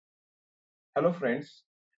Hello friends,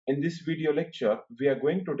 in this video lecture we are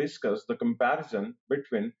going to discuss the comparison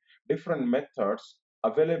between different methods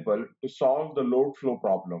available to solve the load flow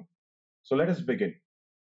problem. So let us begin.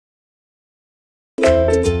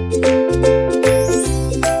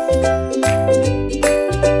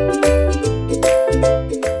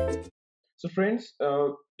 So friends,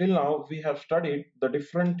 till now we have studied the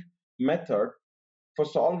different method for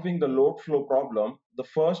solving the load flow problem. The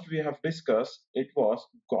first we have discussed it was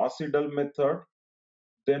Gauss-Seidel method.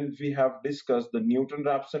 Then we have discussed the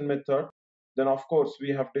Newton-Raphson method. Then of course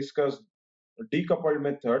we have discussed decoupled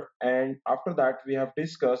method, and after that we have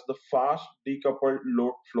discussed the fast decoupled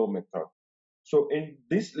load flow method. So in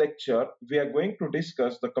this lecture we are going to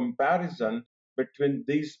discuss the comparison between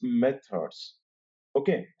these methods.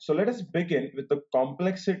 Okay, so let us begin with the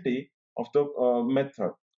complexity of the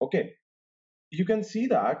method. Okay, you can see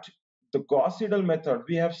that the Gauss-Seidel method,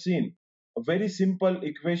 we have seen very simple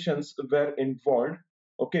equations were involved.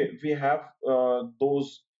 Okay, we have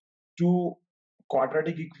those two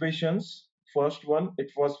quadratic equations. First one,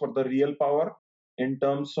 it was for the real power in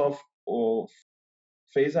terms of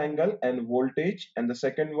phase angle and voltage, and the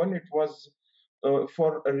second one, it was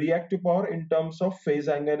for reactive power in terms of phase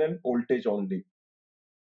angle and voltage only.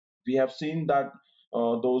 We have seen that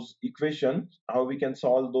those equations, how we can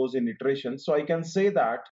solve those in iterations. So I can say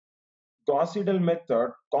that Gauss-Seidel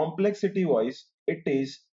method, complexity wise, it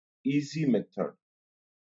is easy method.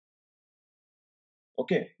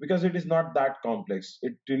 Okay, because it is not that complex.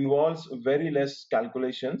 It involves very less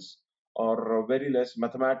calculations or very less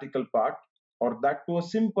mathematical part, or that to a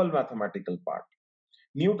simple mathematical part.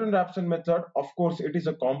 Newton-Raphson method, of course, it is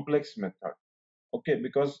a complex method. Okay,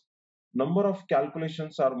 because number of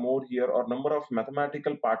calculations are more here, or number of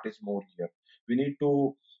mathematical part is more here. We need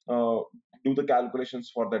to uh, do the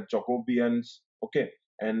calculations for that Jacobians. Okay,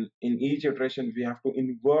 and in each iteration we have to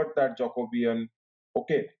invert that Jacobian.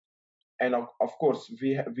 Okay, and of course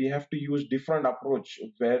we have to use different approach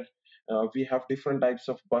where we have different types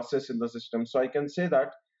of buses in the system. So I can say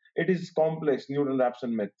that it is complex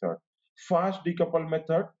Newton-Raphson method. Fast decoupled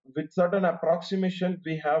method, with certain approximation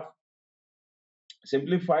we have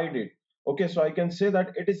simplified it. Okay, so I can say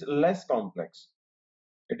that it is less complex.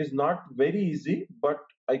 It is not very easy, but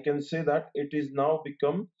I can say that it is now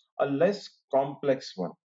become a less complex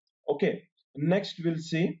one. Okay, next we'll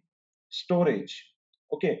see storage.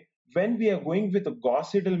 Okay, when we are going with a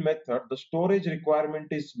Gauss-Seidel method, the storage requirement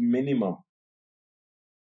is minimum.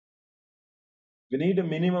 We need a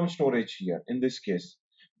minimum storage here in this case.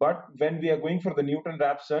 But when we are going for the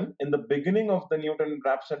Newton-Raphson, in the beginning of the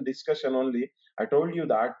Newton-Raphson discussion only, I told you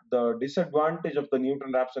that the disadvantage of the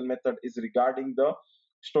Newton-Raphson method is regarding the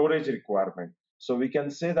storage requirement. So we can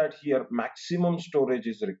say that here maximum storage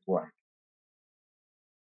is required.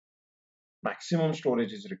 Maximum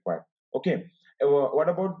storage is required. Okay, what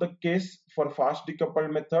about the case for fast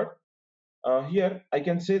decoupled method? Here I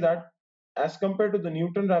can say that as compared to the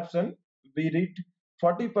Newton-Raphson, we read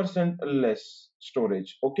 40% less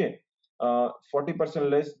storage. Okay, 40%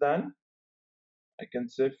 less than, I can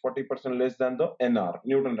say 40% less than the NR,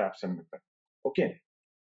 Newton-Raphson method. Okay,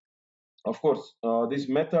 of course, these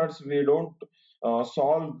methods we don't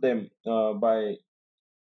solve them by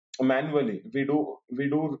manually. We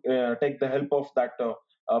do take the help of that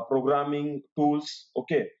programming tools.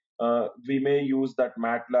 Okay, we may use that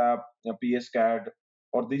MATLAB, PSCAD,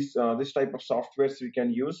 or this type of softwares we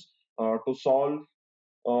can use to solve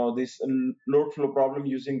this load flow problem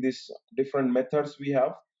using these different methods we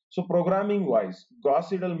have. So programming wise,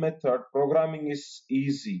 Gauss-Seidel method programming is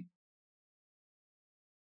easy.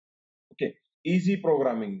 Okay, easy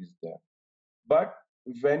programming is there. But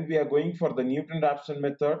when we are going for the Newton-Raphson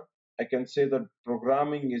method, I can say that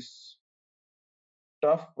programming is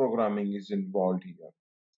tough. Programming is involved here.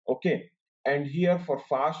 Okay, and here for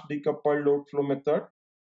fast decoupled load flow method,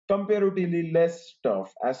 comparatively less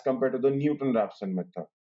tough as compared to the Newton-Raphson method.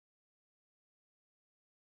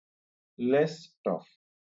 Less tough.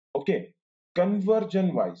 Okay,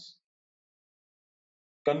 conversion wise,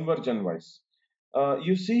 conversion wise,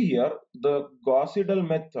 you see here the Gauss-Seidel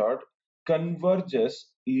method converges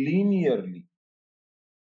linearly.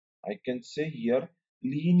 I can say here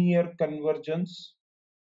linear convergence.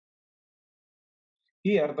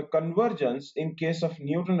 Here the convergence in case of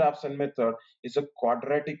Newton-Raphson method is a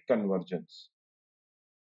quadratic convergence.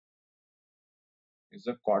 Is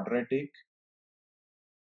a quadratic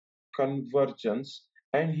convergence,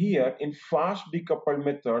 and here in fast decoupled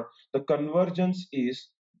method the convergence is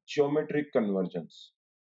geometric convergence.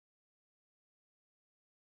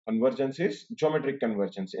 Convergence is geometric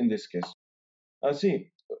convergence in this case.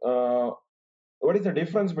 See, What is the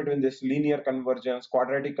difference between this linear convergence,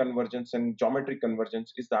 quadratic convergence, and geometric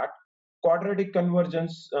convergence is that quadratic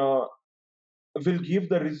convergence will give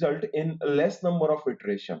the result in less number of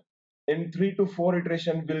iteration. In 3 to 4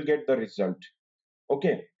 iteration, we'll get the result.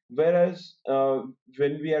 Okay. Whereas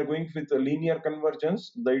when we are going with the linear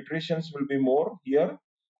convergence, the iterations will be more here.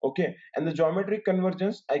 Okay. And the geometric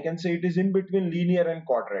convergence, I can say it is in between linear and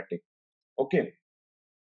quadratic. Okay.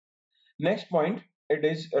 Next point, it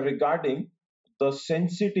is regarding the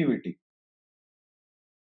sensitivity.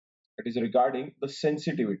 It is regarding the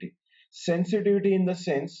sensitivity. Sensitivity in the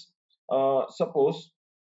sense, suppose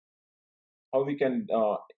how we can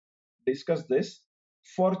discuss this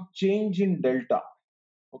for change in delta.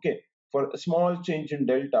 Okay, for a small change in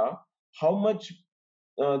delta, how much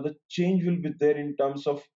the change will be there in terms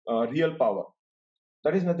of real power.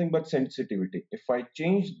 That is nothing but sensitivity. If I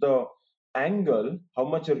change the angle, how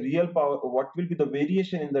much a real power, what will be the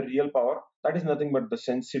variation in the real power, that is nothing but the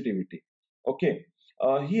sensitivity. Okay,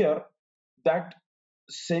 here that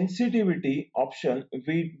sensitivity option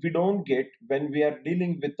we don't get when we are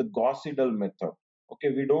dealing with the Gauss Seidel method.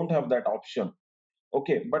 Okay, we don't have that option.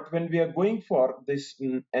 Okay, but when we are going for this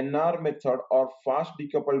NR method or fast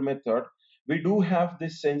decoupled method, we do have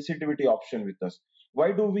this sensitivity option with us.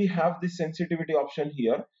 Why do we have this sensitivity option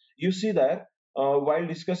here? You see that while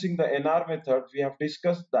discussing the NR method, we have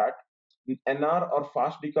discussed that NR or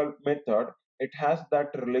fast decoupled method, it has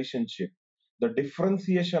that relationship. The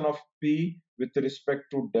differentiation of P with respect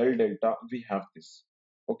to del delta, we have this.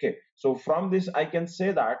 Okay, so from this, I can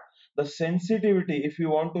say that the sensitivity, if you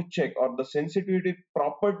want to check, or the sensitivity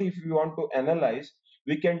property, if you want to analyze,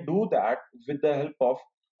 we can do that with the help of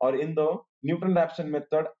or in the Newton-Raphson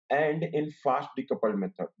method and in fast decoupled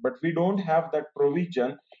method. But we don't have that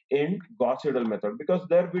provision in Gauss Seidel method, because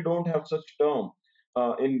there we don't have such term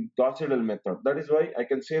in Gauss Seidel method. That is why I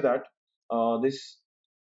can say that this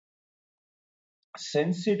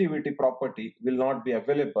sensitivity property will not be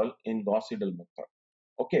available in Gauss Seidel method.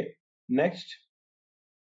 Okay, next,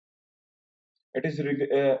 it is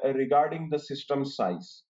regarding the system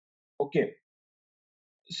size. Okay,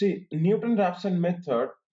 see, Newton-Raphson method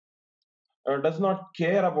does not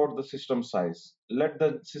care about the system size. Let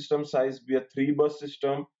the system size be a 3-bus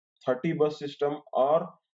system, 30-bus system, or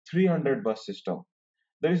 300-bus system.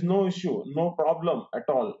 There is no issue, no problem at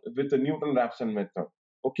all with the Newton-Raphson method.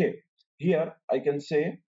 Okay, here I can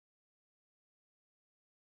say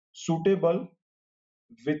suitable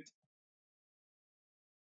with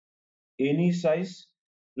any size.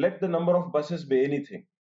 Let the number of buses be anything.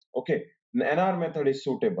 Okay, the NR method is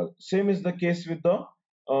suitable. Same is the case with the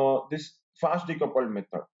this fast decoupled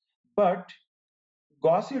method. But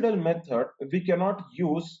Gauss Seidel method we cannot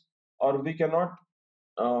use, or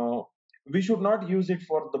uh, we should not use it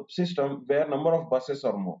for the system where number of buses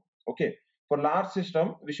are more. Okay, for large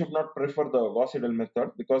system we should not prefer the Gauss Seidel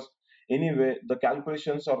method, because anyway the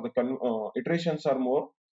calculations or the iterations are more.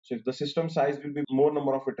 So if the system size will be more,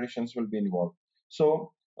 number of iterations will be involved.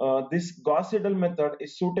 So this Gauss Seidel method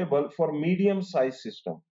is suitable for medium size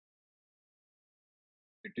system.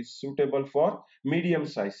 It is suitable for medium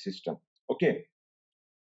size system. Okay,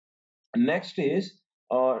 next is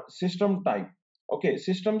system type. Okay,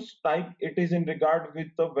 systems type, it is in regard with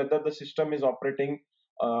whether the system is operating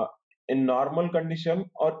uh, in normal condition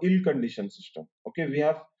or ill condition system. Okay, we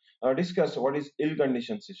have discussed what is ill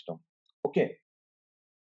condition system. Okay,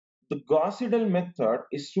 the Gauss Seidel method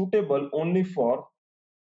is suitable only for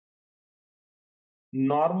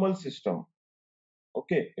normal system.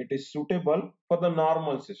 Okay, it is suitable for the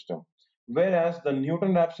normal system, whereas the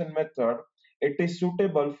Newton-Raphson method, it is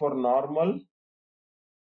suitable for normal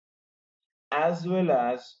as well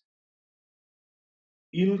as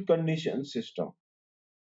ill condition system.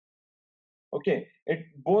 Okay, it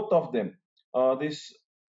both of them, this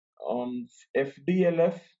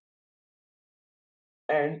FDLF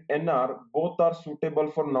and NR, both are suitable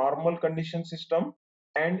for normal condition system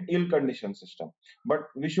and ill condition system. But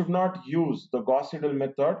we should not use the Gauss Seidel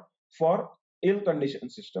method for ill condition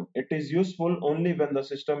system. It is useful only when the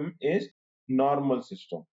system is normal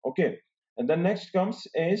system. Okay, and the next comes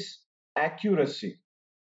is accuracy.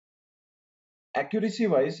 Accuracy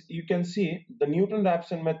wise, you can see the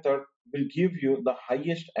Newton-Raphson method will give you the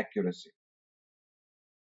highest accuracy.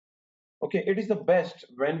 Okay, it is the best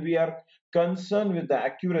when we are concerned with the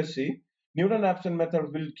accuracy. Newton-Raphson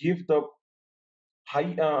method will give the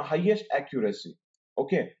highest accuracy.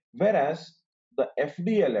 Okay, whereas the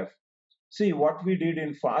FDLF, see what we did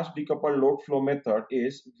in fast decoupled load flow method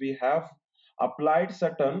is we have applied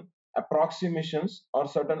certain approximations or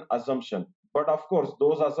certain assumption, but of course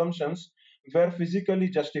those assumptions were physically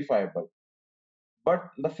justifiable. but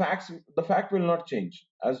the fact will not change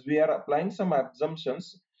as we are applying some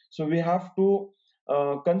assumptions. So we have to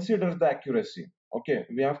consider the accuracy. Okay,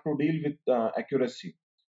 we have to deal with accuracy.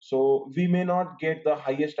 So we may not get the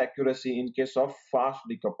highest accuracy in case of fast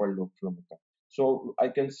decoupled load flow method. So I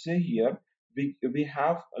can say here we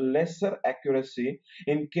have lesser accuracy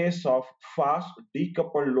in case of fast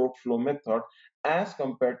decoupled load flow method as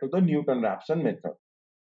compared to the Newton-Raphson method.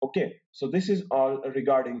 Okay, so this is all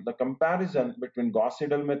regarding the comparison between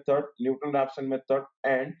Gauss-Seidel method, Newton-Raphson method,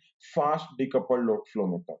 and fast decoupled load flow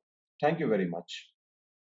method. Thank you very much.